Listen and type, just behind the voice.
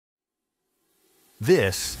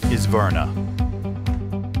This is VRNA.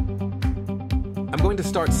 I'm going to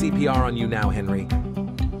start CPR on you now, Henry.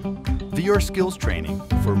 VR skills training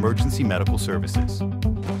for emergency medical services. Do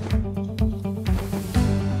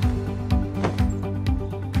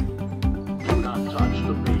not touch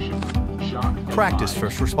the patient. Shock Practice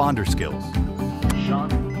advised. first responder skills.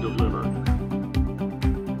 Shock delivered.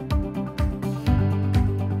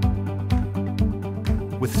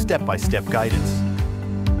 With step-by-step guidance.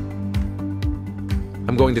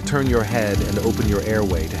 I'm going to turn your head and open your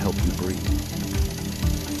airway to help you breathe.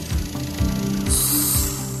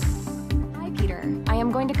 Hi, Peter. I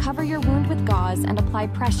am going to cover your wound with gauze and apply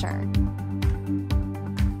pressure.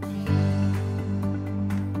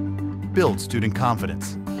 Build student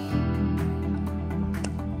confidence.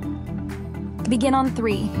 Begin on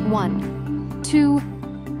 3. 1, 2,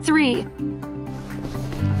 3.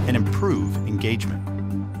 And improve engagement.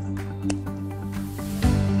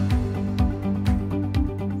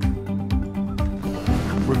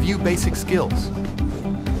 Review basic skills.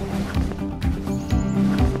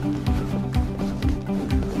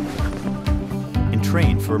 And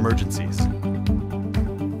train for emergencies.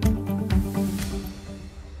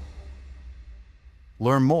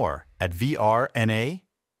 Learn more at vrna.net.